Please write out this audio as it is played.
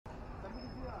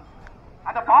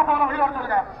அந்த பாப்பாவை வெளியே வர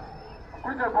சொல்லுங்க.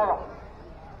 குடிச்சது போதும்.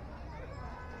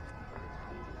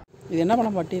 இது என்ன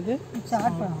பழம் பாட்டி? இது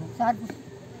சாட் பழம். சாட்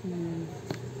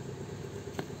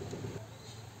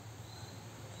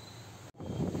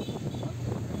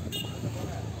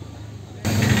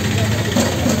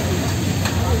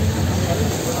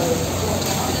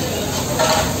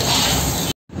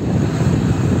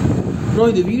ப்ரோ,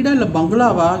 இது வீடா இல்லை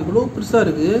பங்களாவா? இவ்வளோ பெருசாக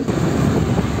இருக்கு.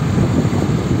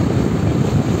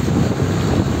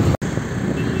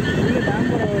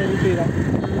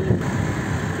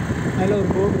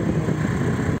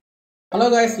 ஹலோ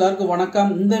காய்ஸ், எல்லாருக்கும் வணக்கம்.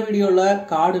 இந்த வீடியோவில்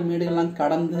காடு மேடுகள்லாம்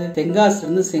கடந்து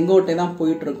தென்காசிலிருந்து செங்கோட்டை தான்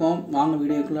போயிட்டு இருக்கோம். வாங்க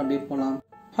வீடியோக்குள்ள அப்படியே போகலாம்.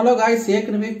 ஹலோ காய்ஸ்,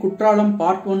 ஏற்கனவே குற்றாலம்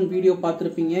பார்ட் 1 வீடியோ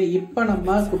பார்த்துருப்பீங்க. இப்போ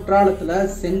நம்ம குற்றாலத்தில்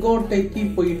செங்கோட்டைக்கு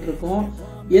போயிட்டு இருக்கோம்.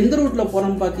 எந்த ரூட்ல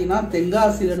போறோம்னு பார்த்தீங்கன்னா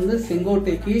தென்காசிலிருந்து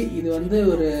செங்கோட்டைக்கு. இது வந்து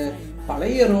ஒரு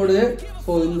பழைய ரோடு.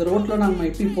 ஸோ இந்த ரோட்ல நம்ம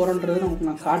எப்படி போறோன்றது உங்களுக்கு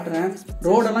நான் காட்டுறேன்.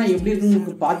 ரோடெல்லாம் எப்படி இருக்குன்னு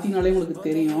உங்களுக்கு பார்த்தீங்கனாலே உங்களுக்கு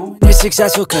தெரியும்.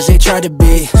 Successful cause they try to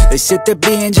be. They sit there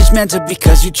being judgmental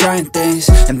because you're trying things,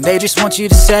 and they just want you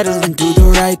to settle and do the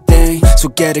right thing. So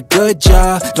get a good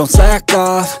job, don't slack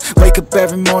off. Wake up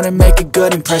every morning, make a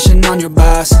good impression on your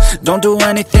boss. Don't do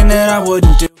anything that I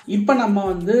wouldn't do. இப்போ நம்ம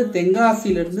வந்து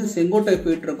தென்காசியிலிருந்து செங்கோட்டை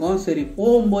போயிட்டு இருக்கோம். சரி,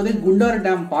 போகும்போதே Gundar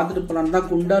dam பார்த்துட்டு போகலான்னு தான்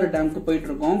குண்டாறு டேமுக்கு போயிட்டு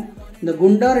இருக்கோம். இந்த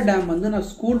குண்டாறு டேம் வந்து நான்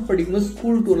ஸ்கூல் படிக்கும்போது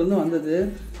ஸ்கூல் டூர்லேருந்து வந்தது.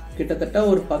 கிட்டத்தட்ட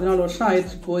ஒரு 14 வருஷம்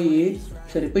ஆயிடுச்சு போய்.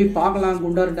 சரி, போய் பார்க்கலாம்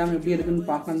குண்டாறு டேம் எப்படி இருக்குன்னு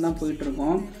பார்க்கலான்னு தான் போயிட்டு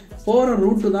இருக்கோம். போகிற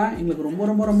ரூட்டு தான் எங்களுக்கு ரொம்ப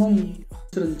ரொம்ப ரொம்ப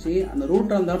பிடிச்சிருந்துச்சு. அந்த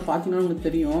ரூட்டாக இருந்தாலும் பார்த்தீங்கன்னா உங்களுக்கு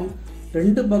தெரியும்,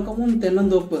 2 பக்கமும்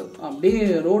தென்னந்தோப்பு. அப்படியே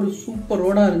ரோடு சூப்பர்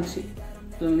ரோடாக இருந்துச்சு.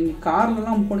 நீங்கள்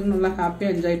கார்லலாம் போனீங்கன்னா நல்லா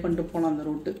ஹாப்பியாக என்ஜாய் பண்ணிட்டு போகலாம் அந்த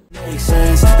ரூட்டு.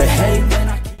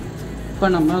 இப்போ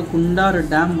நம்ம குண்டாறு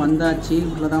டேம் வந்தாச்சு.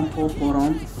 இவ்வளோ தான் போக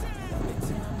போகிறோம்.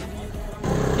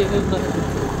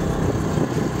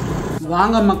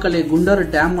 வாங்க மக்களே, குண்டாறு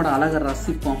டேமோட அழகை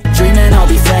ரசிப்போம்.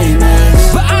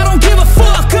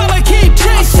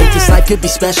 This life could be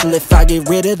special if I get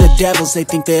rid of the devils. They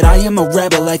think that I am a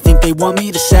rebel. I think they want me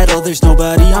to settle. There's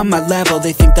nobody on my level.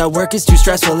 They think that work is too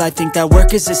stressful. I think that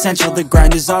work is essential. The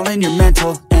grind is all in your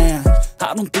mental, and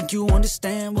I don't think you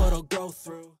understand what I'll go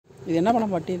through. இது என்ன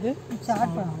பழம் பாட்டி? இது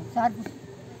chat பழம். Chat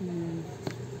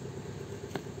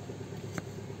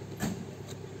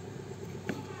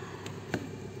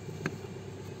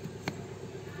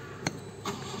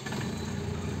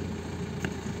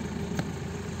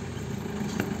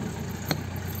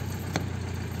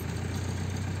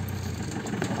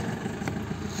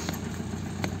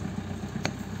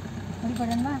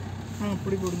போடுங்க.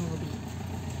 அப்படி போடுங்க.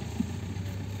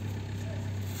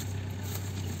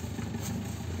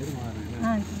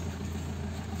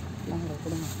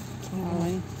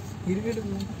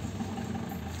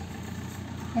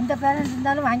 எந்த பேரண்ட்ஸ்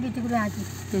இருந்தாலும் வாங்கி வச்சுக்கிடுவேன். ஆச்சு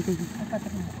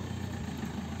பார்த்துக்கோங்க.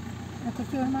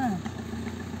 குச்சி வேணுமா?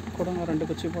 கொடுங்க, 2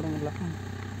 குச்சி போடுங்களா.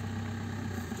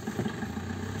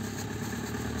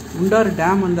 குண்டாறு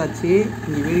டேம் வந்தாச்சு.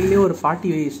 இங்கே வெளியிலே ஒரு பாட்டி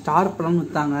ஸ்டார் பழம்னு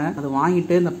விற்றாங்க. அதை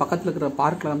வாங்கிட்டு இந்த பக்கத்தில் இருக்கிற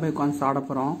பார்க்கில் போய் உட்காந்து சாப்பிட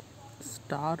போகிறோம்.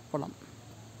 ஸ்டார் பழம்.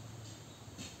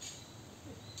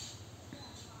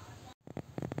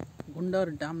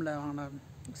 குண்டாறு டேமில் வாங்கின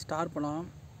ஸ்டார் பழம்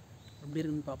எப்படி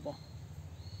இருக்குன்னு பார்ப்போம்.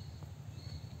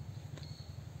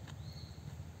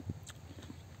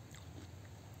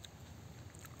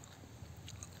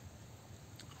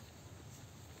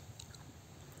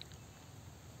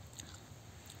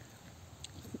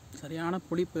 சரியான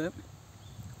புளிப்பு,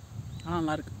 ஆனால்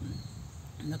நல்லாயிருக்கு.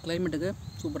 இந்த கிளைமேட்டுக்கு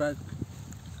சூப்பராக இருக்குது.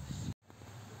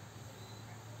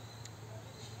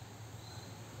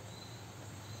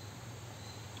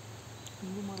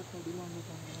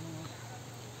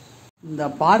 இந்த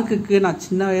பார்க்குக்கு நான்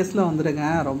சின்ன வயசில்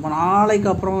வந்திருக்கேன். ரொம்ப நாளைக்கு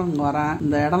அப்புறம் இங்கே வரேன்.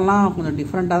 இந்த இடம்லாம் கொஞ்சம்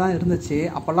டிஃப்ரெண்ட்டாக தான் இருந்துச்சு.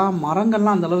 அப்போல்லாம்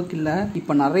மரங்கள்லாம் அந்த அளவுக்கு இல்லை.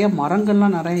 இப்போ நிறைய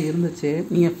மரங்கள்லாம் நிறைய இருந்துச்சு.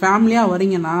 நீங்கள் ஃபேமிலியாக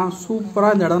வரீங்கன்னா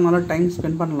சூப்பராக இந்த இடம் நல்லா டைம்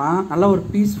ஸ்பெண்ட் பண்ணலாம். நல்ல ஒரு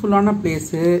பீஸ்ஃபுல்லான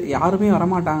பிளேஸு, யாருமே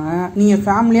வரமாட்டாங்க. நீங்கள்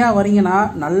ஃபேமிலியாக வரீங்கன்னா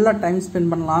நல்லா டைம்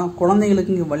ஸ்பெண்ட் பண்ணலாம்.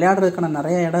 குழந்தைங்களுக்கு இங்கே விளையாடுறதுக்கான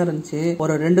நிறைய இடம் இருந்துச்சு.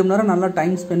 ஒரு 2 மணி நேரம் நல்லா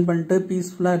டைம் ஸ்பெண்ட் பண்ணிட்டு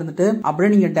பீஸ்ஃபுல்லாக இருந்துட்டு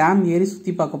அப்படியே நீங்கள் டேம் ஏறி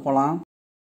சுற்றி பார்க்க போகலாம்.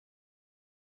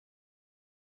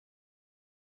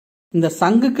 இந்த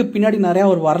சங்குக்கு பின்னாடி நிறைய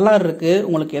ஒரு வரலாறு இருக்கு.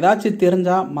 உங்களுக்கு ஏதாச்சும்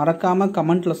தெரிஞ்சா மறக்காம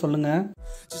கமெண்ட்ல சொல்லுங்க.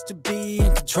 Just to be in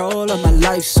control of my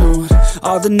life soon.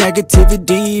 All the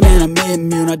negativity, man, I'm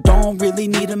immune. I don't really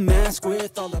need a mask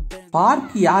with all the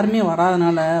park யாருமே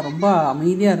வராதனால ரொம்ப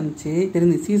அமைதியா இருந்துச்சு. சரி,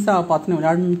 இந்த சீசாவை பார்த்து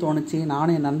விளையாடணும்னு தோணுச்சு.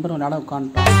 நானும் என் நண்பரும் விளையாட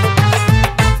உட்காந்துட்டோம்.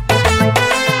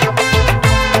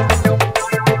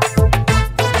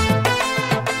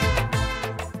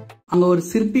 அங்கே ஒரு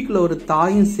சிற்பிக்குள்ள ஒரு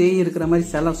தாயும் சேயும் இருக்கிற மாதிரி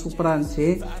சிலை சூப்பராக இருந்துச்சு.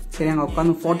 சரி, அங்கே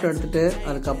உட்காந்து ஃபோட்டோ எடுத்துகிட்டு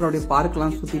அதுக்கப்புறம் அப்படியே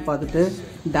பார்க்கெலாம் சுற்றி பார்த்துட்டு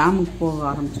டேமுக்கு போக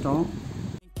ஆரம்பிச்சிட்டோம்.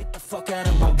 fuck out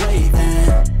of my way then.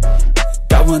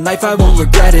 Got one life, I won't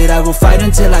regret it. I will fight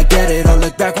until I get it. I'll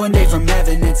look back one day from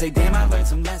heaven and say damn, I learned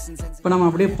some lessons. இப்போ நம்ம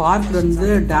அப்படியே பார்க்ல இருந்து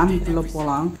டேமுக்குள்ள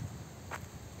போலாம்.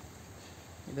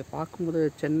 இதை பார்க்கும்போது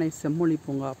சென்னை செம்மொழி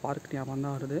பூங்கா பார்க் ஞாபகம்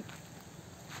தான் வருது.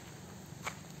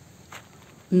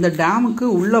 இந்த டேமுக்கு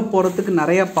உள்ளே போகிறதுக்கு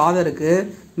நிறைய பாதை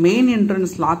இருக்குது. மெயின்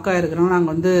என்ட்ரன்ஸ் லாக்காக இருக்கிறனால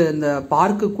நாங்கள் வந்து இந்த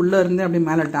பார்க்குக்குள்ளே இருந்தே அப்படியே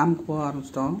மேலே டேமுக்கு போக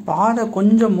ஆரம்பிச்சிட்டோம். பாதை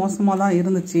கொஞ்சம் மோசமாக தான்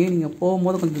இருந்துச்சு. நீங்கள்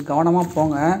போகும்போது கொஞ்சம் கவனமாக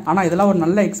போங்க. ஆனால் இதெல்லாம் ஒரு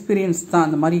நல்ல எக்ஸ்பீரியன்ஸ் தான்.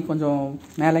 இந்த மாதிரி கொஞ்சம்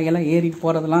மேலையெல்லாம் ஏறி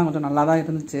போகிறதுலாம் கொஞ்சம் நல்லா தான்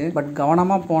இருந்துச்சு. பட்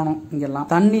கவனமாக போகணும். இங்கெல்லாம்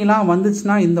தண்ணிலாம்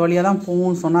வந்துச்சுன்னா இந்த வழியாக தான்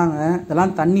போகும்னு சொன்னாங்க.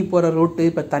 இதெல்லாம் தண்ணி போகிற ரூட்டு.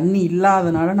 இப்போ தண்ணி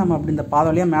இல்லாதனால நம்ம அப்படி இந்த பாதை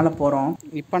வழியாக மேலே போகிறோம்.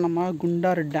 இப்போ நம்ம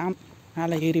குண்டாறு டேம்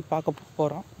மேலே ஏறி பார்க்க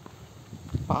போகிறோம்.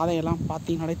 பாதையெல்லாம்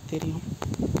பார்த்தீங்கன்னாலே தெரியும்.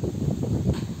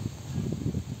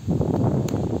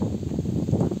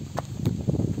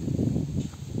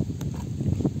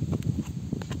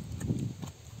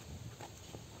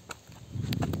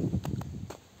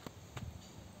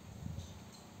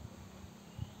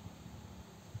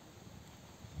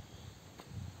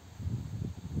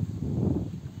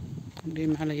 அப்படியே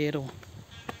மேலே ஏறுவோம்.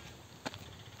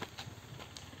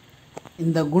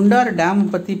 இந்த குண்டாறு டேம்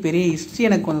பற்றி பெரிய ஹிஸ்ட்ரி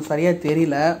எனக்கு கொஞ்சம் சரியாக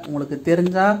தெரியல. உங்களுக்கு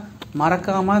தெரிஞ்சால்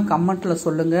மறக்காமல் கமெண்ட்டில்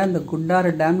சொல்லுங்கள். இந்த குண்டாறு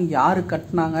டேம் யார்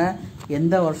கட்டினாங்க,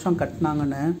 எந்த வருஷம்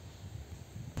கட்டினாங்கன்னு.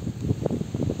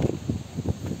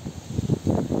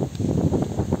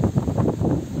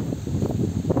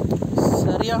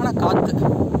 சரியான காற்று.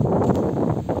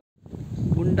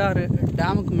 குண்டாறு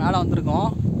டேமுக்கு மேலே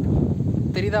வந்திருக்கோம்.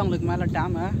 தெரியுதா உங்களுக்கு மேலே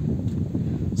டேமு?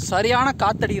 சரியான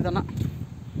காற்றடிக்குதுண்ணா.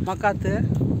 காற்று.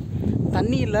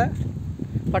 தண்ணி இல்லை,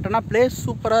 பட் ஆனால் பிளேஸ்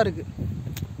சூப்பராக இருக்குது.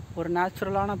 ஒரு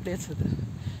நேச்சுரலான பிளேஸ் இது.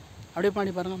 அப்படியே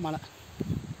பண்ணி பாருங்கள் மலை.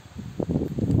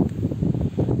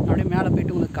 அப்படியே மேலே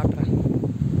போய்ட்டு உங்களுக்கு காட்டுறேன்.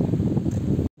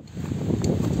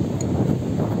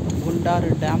 குண்டாறு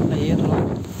டேமில் ஏறலாம்.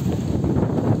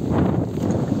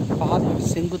 பாதை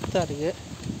செங்குத்தாக இருக்குது.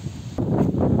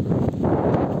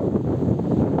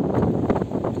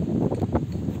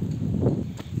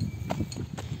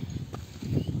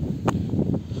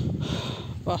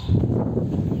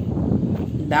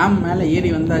 டேம் மேலே ஏறி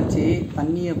வந்தாச்சு.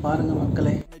 தண்ணியை பாருங்க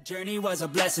மக்களே. The journey was a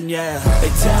blessing, yeah. They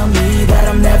tell me that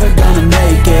I'm never gonna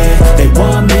make it. They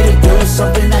want me to do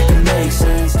something that can make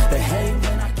sense. They hate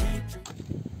when I keep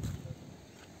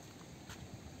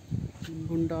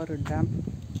Gundar dam.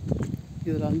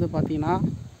 இதில் வந்து பார்த்தீங்கன்னா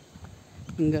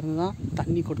இங்கேருந்து தான்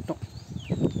தண்ணி கொட்டும்.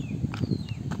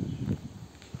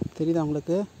 தெரியுதா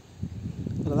உங்களுக்கு?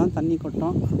 இதில் தான் தண்ணி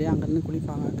கொட்டும். அப்படியே அங்கேருந்து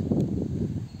குளிப்பாங்க.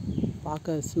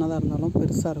 பார்க்க சின்னதாக இருந்தாலும்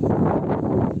பெருசாக இருக்கும்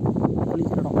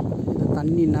குளிக்கிற இடம். இது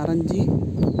தண்ணி நிறைஞ்சி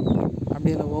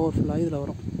அப்படியே இதில் ஓவர்ஃபுல்லாகி இதில்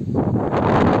வரும்.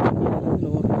 இதில்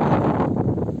ஓவர்ஃபுல்லாக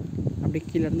அப்படியே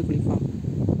கீழே இருந்து குளிப்பாங்க.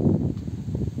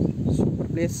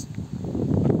 Super place.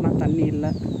 ஆனால் தண்ணி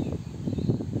இல்லை.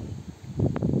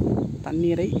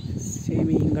 தண்ணீரை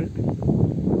சேமியுங்கள்.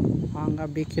 வாங்க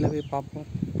அப்படியே கீழே போய் பார்ப்போம்.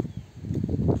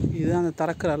 இதுதான் அந்த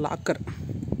திறக்கிற லாக்கர்.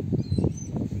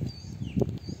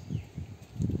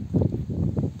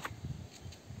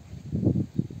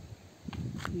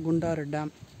 குண்டாறு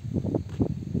டேம்.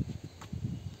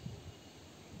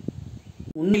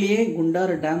 உண்மையிலேயே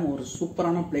குண்டாறு டேம் ஒரு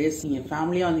சூப்பரான பிளேஸ். நீங்கள்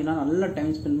ஃபேமிலியாக வந்தீங்கன்னா நல்ல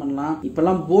டைம் ஸ்பெண்ட் பண்ணலாம்.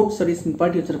 இப்போல்லாம் போட் சர்வீஸ்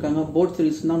நிப்பாட்டி வச்சுருக்காங்க. போட்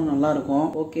சர்வீஸ் தான் நல்லா இருக்கும்.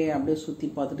 ஓகே, அப்படியே சுற்றி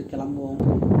பார்த்துட்டு கிளம்புவோம்.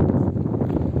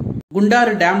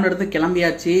 குண்டாறு டேம்ல இருந்து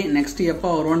கிளம்பியாச்சு. நெக்ஸ்ட் எப்போ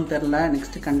வருவோம்னு தெரியல.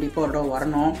 நெக்ஸ்ட் கண்டிப்பாக ஒரு இடம்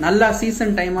வரணும். நல்லா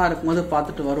சீசன் டைமாக இருக்கும்போது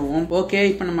பார்த்துட்டு வருவோம். ஓகே,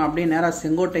 இப்போ நம்ம அப்படியே நேராக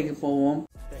செங்கோட்டைக்கு போவோம்.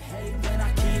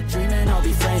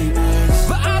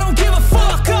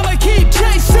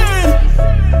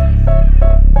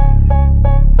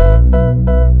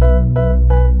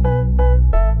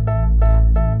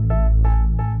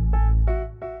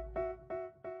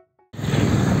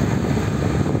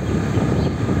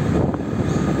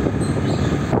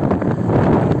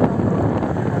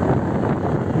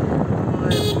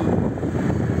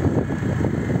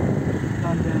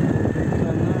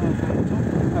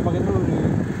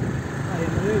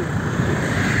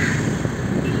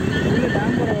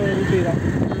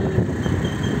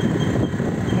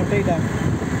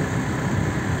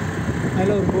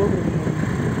 அதில் ஒரு போர்டு இருக்கு.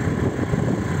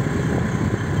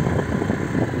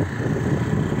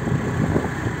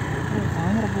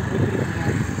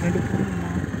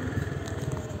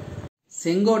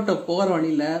 செங்கோட்டை போகிற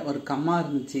வழியில் ஒரு கம்மா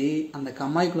இருந்துச்சு. அந்த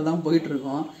கம்மாய்க்குள்ளே தான்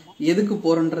போயிட்டுருக்கோம். எதுக்கு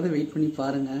போகிறோன்றதை வெயிட் பண்ணி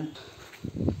பாருங்கள்.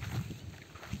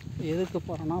 எதுக்கு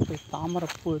போகிறோன்னா போய்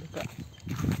தாமரைப்பூ எடுக்க.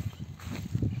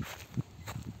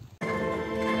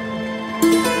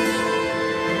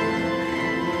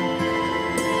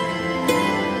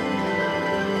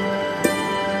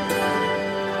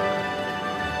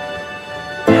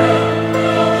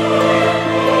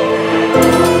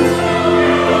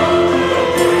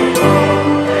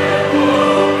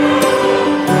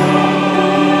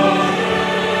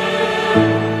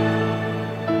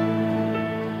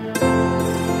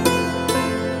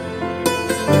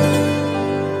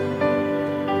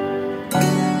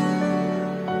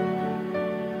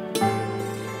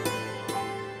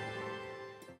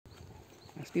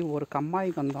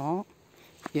 கம்மாய்க்கு வந்தோம்.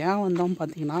 ஏன் வந்தோம்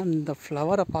பார்த்தீங்கன்னா இந்த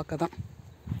ஃப்ளவரை பார்க்க தான்.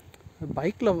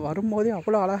 பைக்கில் வரும்போதே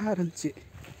அவ்வளோ அழகாக இருந்துச்சு.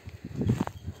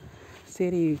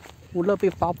 சரி உள்ளே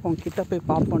போய் பார்ப்போம், கிட்ட போய்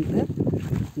பார்ப்போன்ட்டு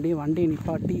அப்படியே வண்டியை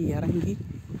நிப்பாட்டி இறங்கி,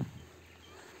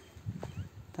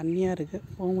 தண்ணியாக இருக்குது,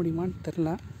 போக முடியுமான்னு தெரில.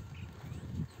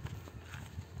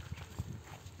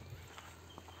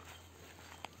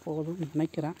 போதும்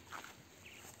நினைக்கிறேன்.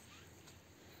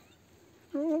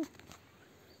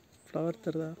 ஃப்ளவர்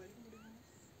தருதா,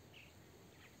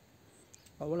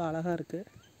 அவ்வளோ அழகாக இருக்குது.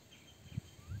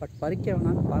 பட் பறிக்க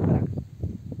வேணான்னு பார்க்குறேன்.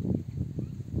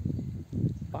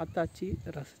 பார்த்தாச்சு,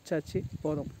 ரசித்தாச்சு,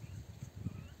 போதும்.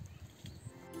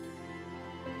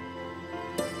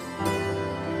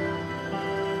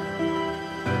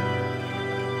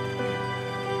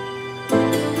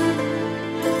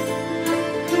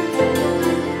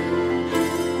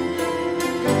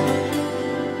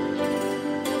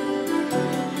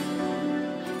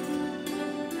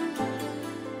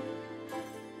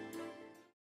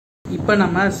 இப்போ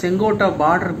நம்ம செங்கோட்டை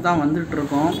பார்டருக்கு தான்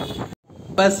வந்துட்டுருக்கோம்.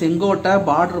 இப்போ செங்கோட்டை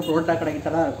பார்டர் புரோட்டா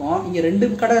கடைக்கிட்ட தான் இருக்கோம். இங்கே 2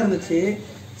 கடை இருந்துச்சு.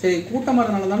 சரி கூட்டமாக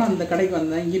இருந்தனால தானே அந்த கடைக்கு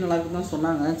வந்தேன். இங்கே நல்லா இருக்குன்னு தான்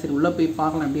சொன்னாங்க. சரி உள்ளே போய்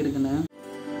பார்க்கலாம் எப்படி இருக்குன்னு.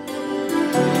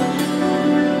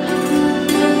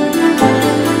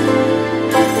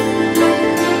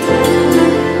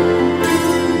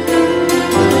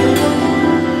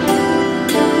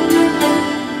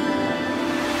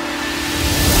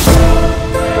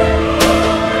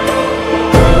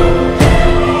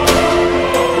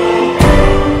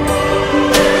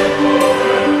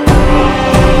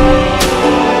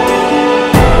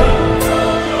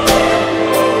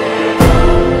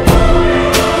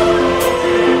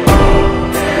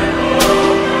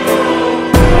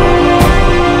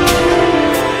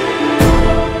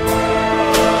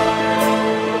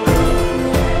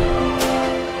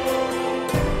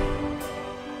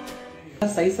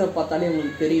 சைஸை பார்த்தாலே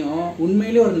உங்களுக்கு தெரியும்.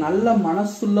 உண்மையிலே ஒரு நல்ல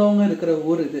மனசுள்ளவங்க இருக்கிற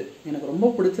ஊர் இது. எனக்கு ரொம்ப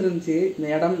பிடிச்சிருந்துச்சு இந்த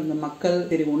இடம், இந்த மக்கள்.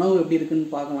 சரி உணவு எப்படி இருக்குன்னு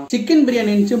பார்க்கலாம். சிக்கன்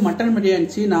பிரியாணி இருந்துச்சு, மட்டன் பிரியாணி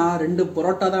இருந்துச்சு. நான் 2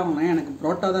 புரோட்டா தான் வாங்கினேன். எனக்கு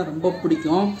புரோட்டா தான் ரொம்ப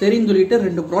பிடிக்கும். சரின்னு சொல்லிட்டு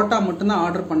 2 புரோட்டா மட்டும் தான்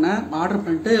ஆர்டர் பண்ணேன். ஆர்டர்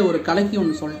பண்ணிட்டு ஒரு கலக்கி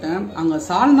ஒன்று சொல்லிட்டேன். அங்கே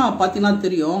சால்னா பார்த்தீங்கன்னா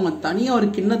தெரியும், அவங்க தனியாக ஒரு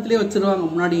கிண்ணத்திலே வச்சிருவாங்க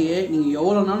முன்னாடியே. நீங்கள்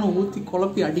எவ்வளோ நாளும் ஊற்றி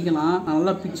குழப்பி அடிக்கலாம்.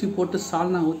 நல்லா பிச்சு போட்டு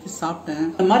சால்னா ஊற்றி சாப்பிட்டேன்.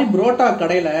 இந்த மாதிரி புரோட்டா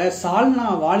கடையில் சால்னா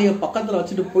வாளியை பக்கத்தில்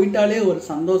வச்சுட்டு போயிட்டாலே ஒரு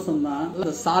சந்தோஷம் தான்.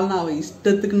 சால்னாவை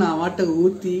இஷ்டத்துக்கு நான் வாட்டை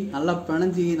ஊத்தி நல்லா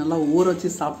பிணைஞ்சி நல்லா ஊற வச்சு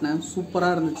சாப்பிட்டேன். சூப்பரா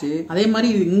இருந்துச்சு. அதே மாதிரி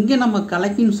இங்க நம்ம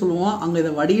கலக்கின்னு சொல்லுவோம், அங்க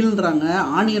இதை வடிகல்ன்றாங்க.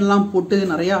 ஆனியன் எல்லாம் போட்டு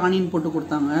நிறைய ஆனியன் போட்டு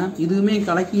கொடுத்தாங்க. இதுவுமே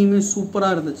கலக்கியுமே சூப்பரா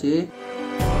இருந்துச்சு.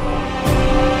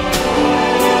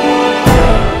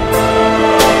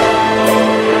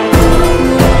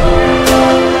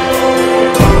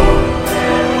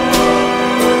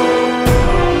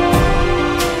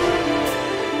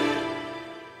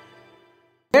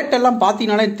 ரேட் எல்லாம்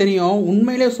பார்த்தீங்கனாலே தெரியும்.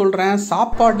 உண்மையிலே சொல்கிறேன்,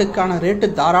 சாப்பாட்டுக்கான ரேட்டு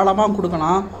தாராளமாக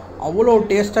கொடுக்கலாம். அவ்வளோ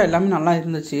டேஸ்ட்டாக எல்லாமே நல்லா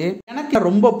இருந்துச்சு. எனக்கு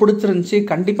ரொம்ப பிடிச்சிருந்துச்சு.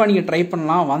 கண்டிப்பாக நீங்கள் ட்ரை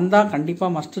பண்ணலாம். வந்தால்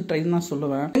கண்டிப்பாக மஸ்ட் ட்ரைன்னு தான்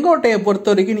சொல்லுவேன். செங்கோட்டையை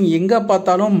பொறுத்த வரைக்கும் நீங்கள் எங்கே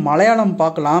பார்த்தாலும் மலையாளம்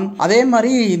பார்க்கலாம். அதே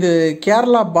மாதிரி இது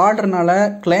கேரளா பார்டர்னால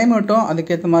கிளைமேட்டும்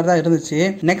அதுக்கேற்ற மாதிரி தான் இருந்துச்சு.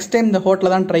 நெக்ஸ்ட் டைம் இந்த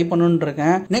ஹோட்டலில் தான் ட்ரை பண்ணணுன்னு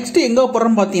இருக்கேன். நெக்ஸ்ட் எங்கே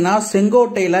போகிறோம்னு பார்த்தீங்கன்னா,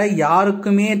 செங்கோட்டையில்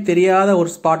யாருக்குமே தெரியாத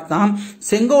ஒரு ஸ்பாட் தான்.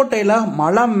 செங்கோட்டையில்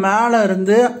மலை மேலே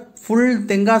இருந்து full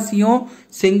தென்காசியும்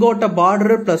Sengottai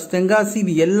border plus Tenkasi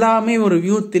இது எல்லாமே ஒரு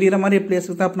வியூ தெரியுற மாதிரி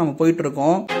பிளேஸ்க்கு தான் நம்ம போயிட்டு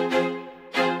இருக்கோம்.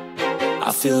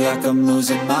 I feel like I'm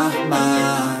losing my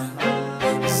mind.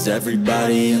 Is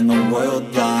everybody in the world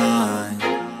blind?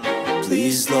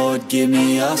 Please Lord give me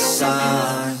a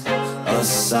sign, a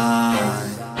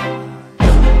sign.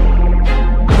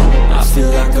 I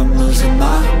feel like I'm losing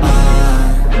my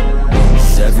mind.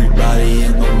 Is everybody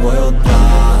in the world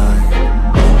blind?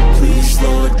 Please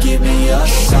Lord give me a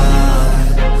sign,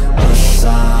 a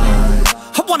sign.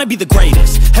 I wanna be the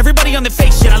greatest. Everybody on the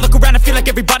fake shit. I look around and feel like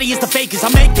everybody is the fakest. I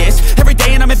make this every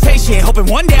day and I'm impatient, hoping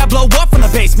one day I blow up from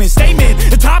the basement. Statement,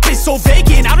 the top is so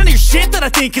vacant. I don't hear shit that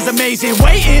I think is amazing.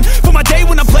 Waiting for my day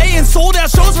when I'm playing sold out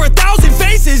shows for 1,000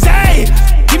 faces. Hey,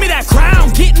 give me that crown,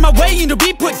 get in my way and to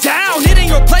be put down. It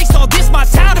ain't your place, all this my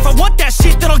town. If I want that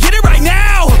shit, then I'll get it right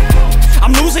now.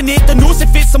 I'm losing it, the noose it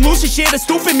fits, I'm losing shit. A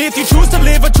stupid myth, you choose to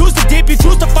live or choose to dip. You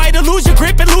choose to fight or lose your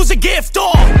grip and lose a gift.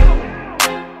 Oh,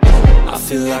 I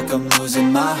feel like I'm losing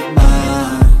my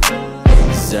mind.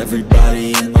 Is everybody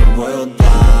in the world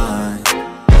blind?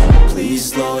 Please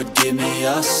Lord give me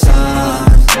a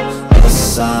sign, a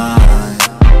sign.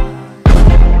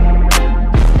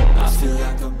 I feel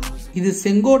like I'm losing. இது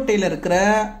செங்கோட்டையில் இருக்கிற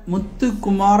முத்து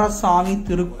குமாரசாமி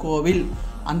திருக்கோவில்.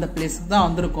 அந்த பிளேஸுக்கு தான்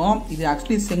வந்திருக்கோம். இது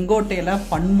actually செங்கோட்டையில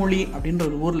பன்மொழி அப்படின்ற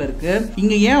ஒரு ஊர்ல இருக்கு.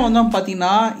 இங்க ஏன் வந்தோம்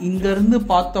பாத்தீங்கன்னா, இங்க இருந்து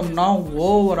பார்த்தோம்னா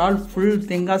ஓவரால் ஃபுல்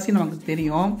தென்காசி நமக்கு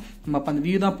தெரியும். நம்ம அப்ப அந்த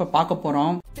வியூ தான் இப்ப பார்க்க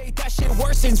போறோம்.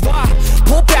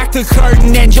 Pull back the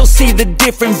curtain and you'll see the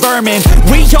different vermin.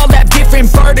 We all have different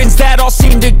burdens that all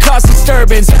seem to cause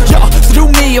disturbance. Y'all do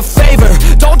me a favor,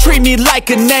 don't treat me like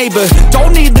a neighbor.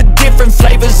 Don't need the different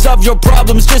flavors of your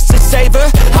problems just to savor.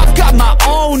 I've got my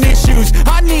own issues,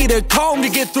 I need a comb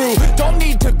to get through. Don't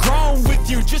need to groan with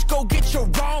you, just go get your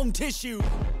own tissue.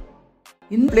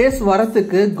 இந்த place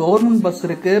வரத்துக்கு government bus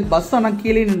இருக்கு. Bus ஆனா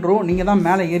கீழே நின்றோம், நீங்க தான்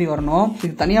மேல ஏறி வரணும்.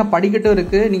 இது தனியா படிக்கட்டும்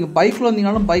இருக்கு. நீங்க பைக்ல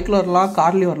வந்தீங்கனாலும் பைக்ல வரலாம்,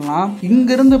 கார்லயும் வரலாம். இங்க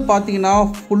இருந்து பாத்தீங்கன்னா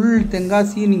ஃபுல்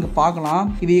தென்காசி நீங்க பார்க்கலாம்.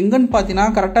 இது எங்கன்னு பாத்தீங்கன்னா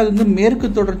கரெக்டா இது வந்து மேற்கு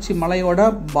தொடர்ச்சி மலையோட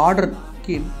பார்டர்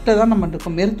கிட்ட தான் நம்ம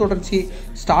இருக்கோம். மேற்கு தொடர்ச்சி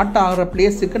ஸ்டார்ட் ஆகிற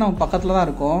பிளேஸுக்கு நம்ம பக்கத்துல தான்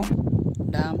இருக்கோம்.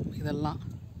 டேம் இதெல்லாம்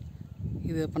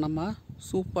இது இப்போ நம்ம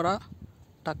சூப்பரா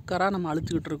டக்கரா நம்ம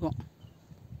அழுத்திக்கிட்டு இருக்கோம்.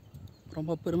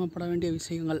 ரொம்ப பெருமைப்பட வேண்டிய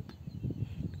விஷயங்கள்.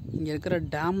 இங்க இருக்கிற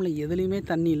டேம்ல எதுலயுமே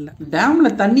தண்ணி இல்லை. டேம்ல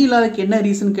தண்ணி இல்லாததுக்கு என்ன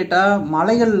ரீசன் கேட்டா,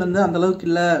 மலைகள் வந்து அந்த அளவுக்கு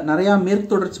இல்லை. நிறைய மேற்கு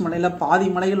தொடர்ச்சி மலையில பாதி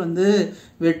மலைகள் வந்து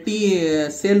வெட்டி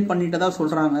சேல் பண்ணிட்டு தான்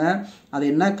சொல்றாங்க. அது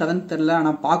என்ன கதைன்னு தெரியல.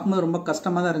 ஆனா பார்க்கும்போது ரொம்ப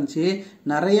கஷ்டமா தான் இருந்துச்சு.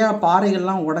 நிறைய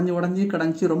பாறைகள்லாம் உடஞ்சி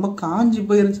கிடந்துச்சு. ரொம்ப காஞ்சி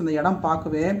போயிருந்துச்சு அந்த இடம்.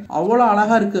 பார்க்கவே அவ்வளோ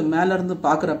அழகா இருக்கு மேல இருந்து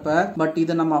பாக்குறப்ப. பட்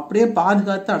இதை நம்ம அப்படியே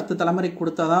பாதுகாத்து அடுத்த தலைமுறைக்கு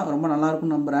கொடுத்தாதான் ரொம்ப நல்லா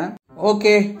இருக்கும்னு நம்புறேன்.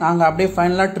 ஓகே, நாங்க அப்படியே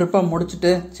ஃபைனலா ட்ரிப்பை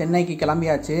முடிச்சுட்டு சென்னைக்கு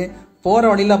கிளம்பியாச்சு. போகிற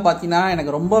வழியில் பார்த்தீங்கன்னா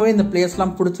எனக்கு ரொம்பவே இந்த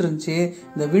பிளேஸ்லாம் பிடிச்சிருந்துச்சி.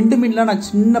 இந்த விண்டு மீன்லாம் நான்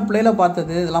சின்ன பிள்ளையில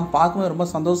பார்த்தது. இதெல்லாம் பார்க்கும்போது ரொம்ப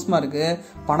சந்தோஷமாக இருக்குது.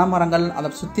 பனைமரங்கள் அதை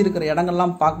சுற்றி இருக்கிற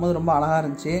இடங்கள்லாம் பார்க்கும்போது ரொம்ப அழகாக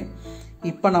இருந்துச்சு.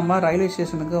 இப்போ நம்ம ரயில்வே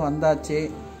ஸ்டேஷனுக்கு வந்தாச்சு.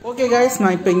 ஓகே கைஸ்,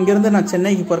 நான் இப்போ இங்கேருந்து நான்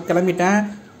சென்னைக்கு கிளம்பிட்டேன்.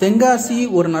 தென்காசி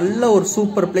ஒரு நல்ல ஒரு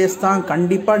சூப்பர் பிளேஸ் தான்.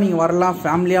 கண்டிப்பாக நீங்கள் வரலாம்,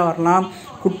 ஃபேமிலியாக வரலாம்.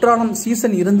 குற்றாலம்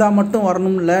சீசன் இருந்தால் மட்டும்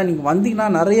வரணும் இல்லை, நீங்கள் வந்தீங்கன்னா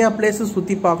நிறையா பிளேஸஸ்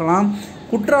சுற்றி பார்க்கலாம்.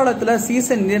 குற்றாலத்தில்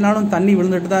சீசன் இல்லைனாலும் தண்ணி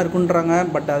விழுந்துட்டு தான் இருக்குன்றாங்க.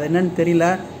 பட் அது என்னன்னு தெரியல.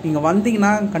 நீங்கள்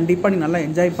வந்தீங்கன்னா கண்டிப்பாக நீங்கள் நல்லா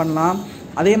என்ஜாய் பண்ணலாம்.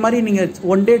 அதே மாதிரி நீங்கள்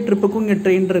ஒன் டே ட்ரிப்புக்கும் இங்கே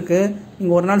ட்ரெயின் இருக்குது.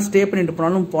 நீங்கள் ஒரு நாள் ஸ்டே பண்ணிட்டு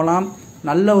போனாலும் போகலாம்.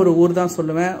 நல்ல ஒரு ஊர் தான்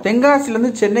சொல்லுவேன்.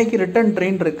 தென்காசிலேருந்து சென்னைக்கு ரிட்டர்ன்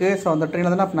ட்ரெயின் இருக்குது. ஸோ அந்த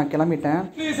ட்ரெயினில் தான் நான் கிளம்பிட்டேன்.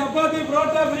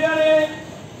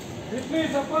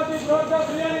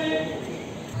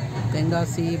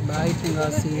 தென்காசி பாய்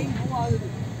தென்காசி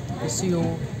விஷயோ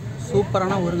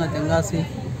சூப்பரான ஊருங்க தென்காசி.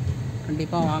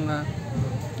 கண்டிப்பாக வாங்க.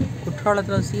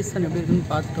 குற்றாலத்தில் சீசன் எப்படி இருக்குன்னு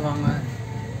பார்த்துட்டு வாங்க.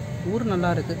 ஊர் நல்லா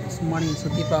இருக்குது. சும்மா நீங்கள்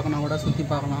சுற்றி பார்க்கணும் கூட சுற்றி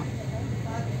பார்க்கலாம்.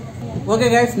 ஓகே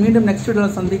கைஸ், மீண்டும் நெக்ஸ்ட்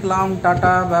வீடியோவில் சந்திக்கலாம்.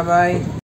 டாட்டா, பாய் பாய்.